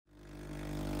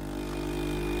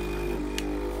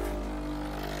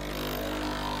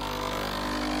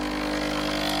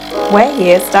We're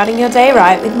here starting your day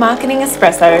right with Marketing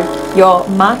Espresso, your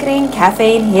marketing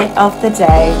caffeine hit of the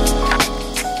day.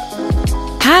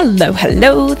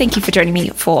 Hello. Thank you for joining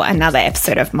me for another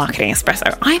episode of Marketing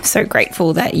Espresso. I'm so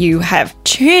grateful that you have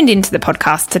tuned into the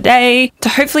podcast today to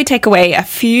hopefully take away a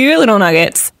few little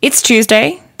nuggets. It's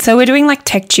Tuesday, so we're doing like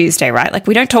Tech Tuesday, right? Like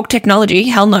we don't talk technology,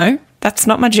 hell no. That's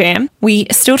not my jam. We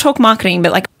still talk marketing,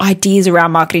 but like ideas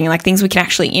around marketing, like things we can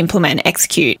actually implement,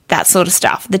 execute, that sort of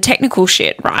stuff. The technical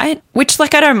shit, right? Which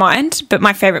like I don't mind, but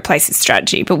my favorite place is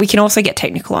strategy. But we can also get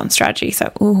technical on strategy.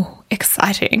 So, ooh,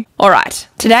 exciting. All right.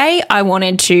 Today I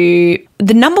wanted to,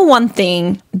 the number one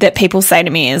thing that people say to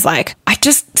me is like, I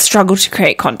just struggle to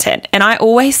create content. And I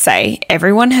always say,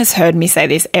 everyone has heard me say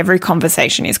this, every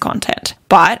conversation is content.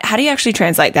 But how do you actually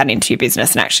translate that into your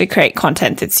business and actually create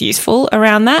content that's useful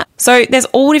around that? So there's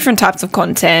all different types of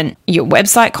content, your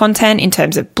website content in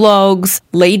terms of blogs,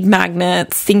 lead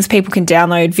magnets, things people can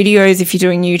download, videos if you're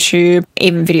doing YouTube,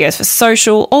 even videos for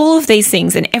social, all of these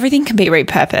things, and everything can be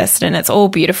repurposed and it's all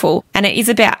beautiful. And it is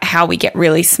about how we get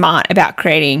really smart about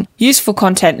creating useful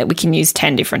content that we can use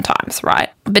 10 different times, right?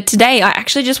 But today I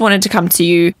actually just wanted to come to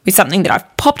you with something that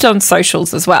I've popped on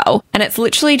socials as well. And it's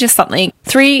literally just something,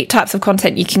 3 types of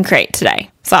content you can create today.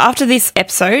 So after this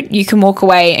episode, you can walk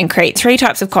away and create 3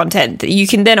 types of content that you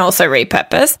can then also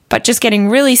repurpose, but just getting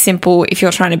really simple if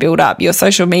you're trying to build up your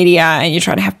social media and you're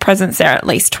trying to have presence there at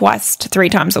least 2 to 3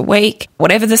 times a week,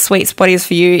 whatever the sweet spot is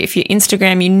for you. If you're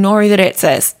Instagram, you know that it's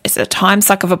a time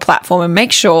suck of a platform, and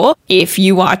make sure if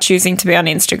you are choosing to be on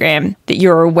Instagram that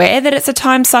you're aware that it's a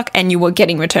time suck and you are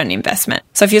getting return investment.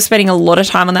 So if you're spending a lot of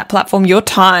time on that platform, your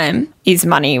time is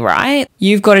money, right?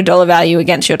 You've got a dollar value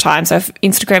against your time. So if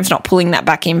Instagram's not pulling that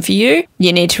back in for you,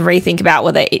 you need to rethink about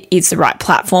whether it is the right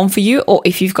platform for you or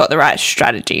if you've got the right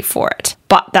strategy for it.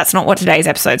 But that's not what today's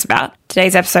episode's about.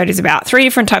 Today's episode is about 3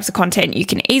 different types of content you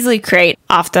can easily create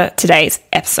after today's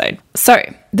episode. So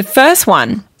the first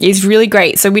one is really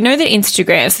great. So we know that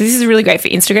Instagram, so this is really great for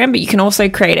Instagram, but you can also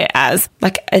create it as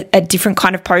like a different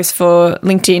kind of post for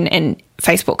LinkedIn and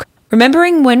Facebook.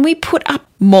 Remembering when we put up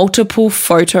multiple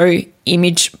photo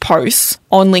image posts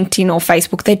on LinkedIn or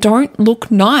Facebook, they don't look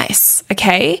nice,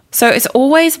 okay? So it's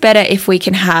always better if we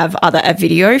can have either a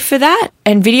video for that.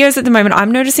 And videos at the moment,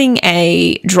 I'm noticing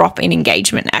a drop in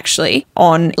engagement actually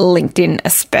on LinkedIn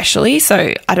especially.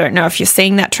 So I don't know if you're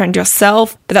seeing that trend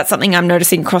yourself, but that's something I'm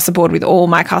noticing across the board with all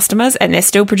my customers, and they're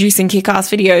still producing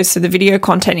kick-ass videos. So the video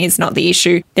content is not the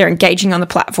issue. They're engaging on the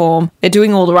platform. They're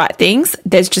doing all the right things.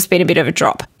 There's just been a bit of a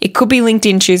drop. It could be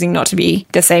LinkedIn choosing not to be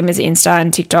the same as Insta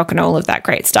and TikTok and all of that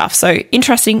great stuff. So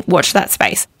interesting, watch that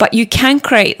space. But you can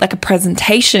create like a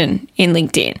presentation in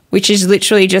LinkedIn, which is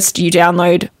literally just you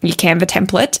download your Canva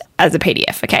template as a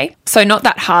PDF, okay? So not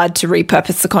that hard to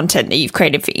repurpose the content that you've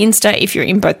created for Insta if you're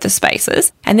in both the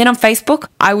spaces. And then on Facebook,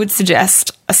 I would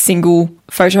suggest a single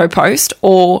photo post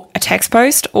or a text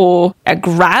post or a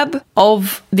grab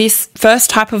of this first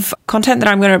type of content that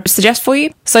I'm going to suggest for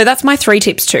you. So that's my 3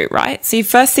 tips too, right? So the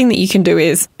first thing that you can do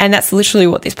is, and that's literally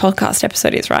what this podcast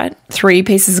episode is, right? 3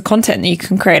 pieces of content that you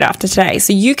can create after today.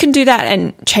 So you can do that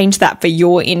and change that for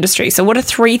your industry. So what are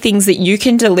 3 things that you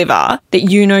can deliver that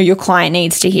you know your client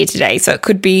needs to hear today? So it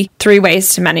could be 3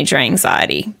 ways to manage your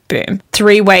anxiety. Boom.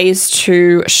 3 ways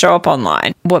to show up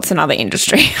online. What's another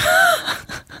industry?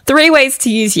 3 ways to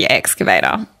use your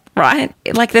excavator, right?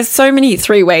 Like there's so many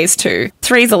 3 ways to.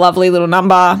 3 is a lovely little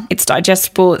number. It's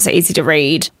digestible. It's easy to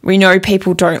read. We know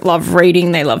people don't love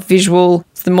reading. They love visual.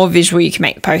 So the more visual you can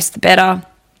make the post, the better.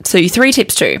 So your 3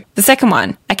 tips too. The second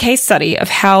one, a case study of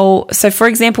how, so for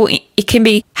example, it can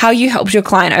be how you helped your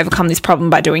client overcome this problem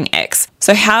by doing X.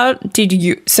 So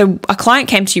so a client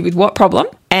came to you with what problem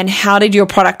and how did your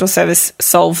product or service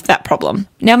solve that problem?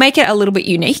 Now make it a little bit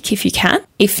unique if you can.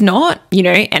 If not,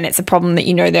 and it's a problem that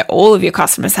you know that all of your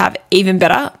customers have, even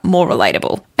better, more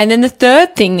relatable. And then the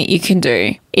third thing that you can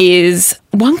do is,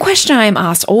 one question I am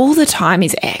asked all the time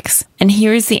is X. And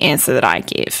here is the answer that I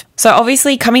give. So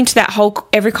obviously coming to that whole,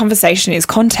 every conversation is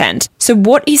content. So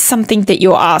what is something that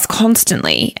you're asked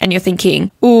constantly and you're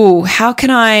thinking, ooh, how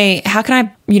can I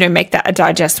make that a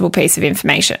digestible piece of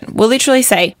information? We'll literally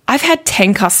say, I've had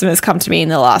 10 customers come to me in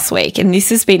the last week and this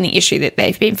has been the issue that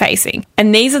they've been facing.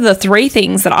 And these are the 3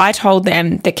 things that I told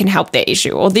them that can help their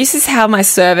issue. Or this is how my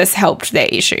service helped their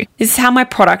issue. This is how my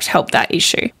product helped that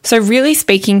issue. So really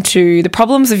speaking to the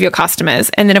problems of your customers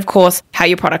and then of course how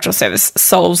your product or service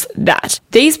solves that.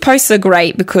 These posts are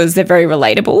great because they're very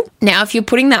relatable. Now, if you're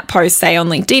putting that post, say on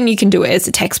LinkedIn, you can do it as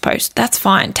a text post. That's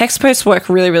fine. Text posts work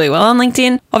really, really well on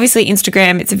LinkedIn. Obviously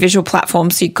Instagram, it's a visual platform,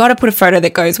 so you've got to put a photo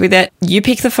that goes with it. You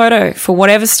pick the photo for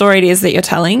whatever story it is that you're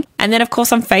telling. And then of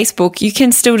course on Facebook, you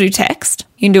can still do text.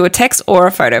 You can do a text or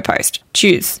a photo post.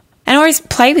 Choose. And always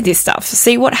play with this stuff.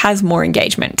 See what has more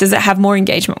engagement. Does it have more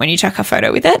engagement when you chuck a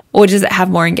photo with it? Or does it have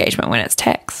more engagement when it's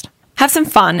text? Have some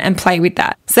fun and play with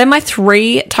that. So they're my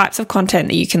 3 types of content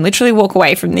that you can literally walk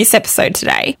away from this episode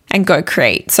today and go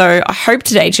create. So I hope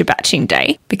today's your batching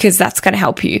day because that's going to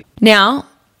help you. Now,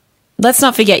 let's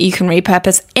not forget you can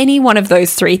repurpose any one of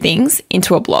those 3 things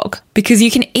into a blog because you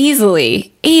can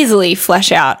easily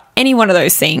flesh out any one of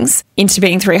those things into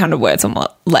being 300 words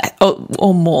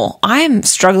or more. I am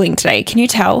struggling today. Can you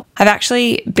tell? I've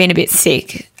actually been a bit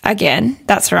sick again.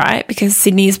 That's right, because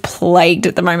Sydney is plagued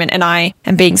at the moment and I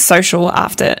am being social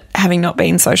after having not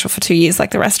been social for 2 years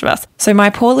like the rest of us. So my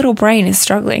poor little brain is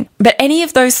struggling. But any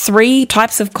of those 3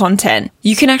 types of content,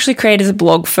 you can actually create as a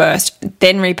blog first,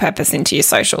 then repurpose into your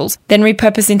socials, then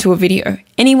repurpose into a video.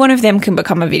 Any one of them can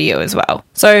become a video as well.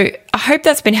 So I hope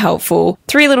that's been helpful.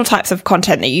 3 little types of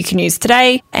content that you can use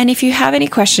today. And if you have any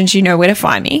questions, you know where to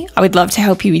find me. I would love to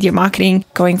help you with your marketing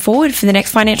going forward for the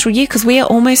next financial year because we are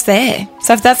almost there.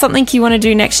 So if that's something you want to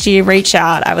do next year, reach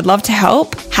out. I would love to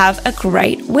help. Have a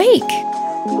great week.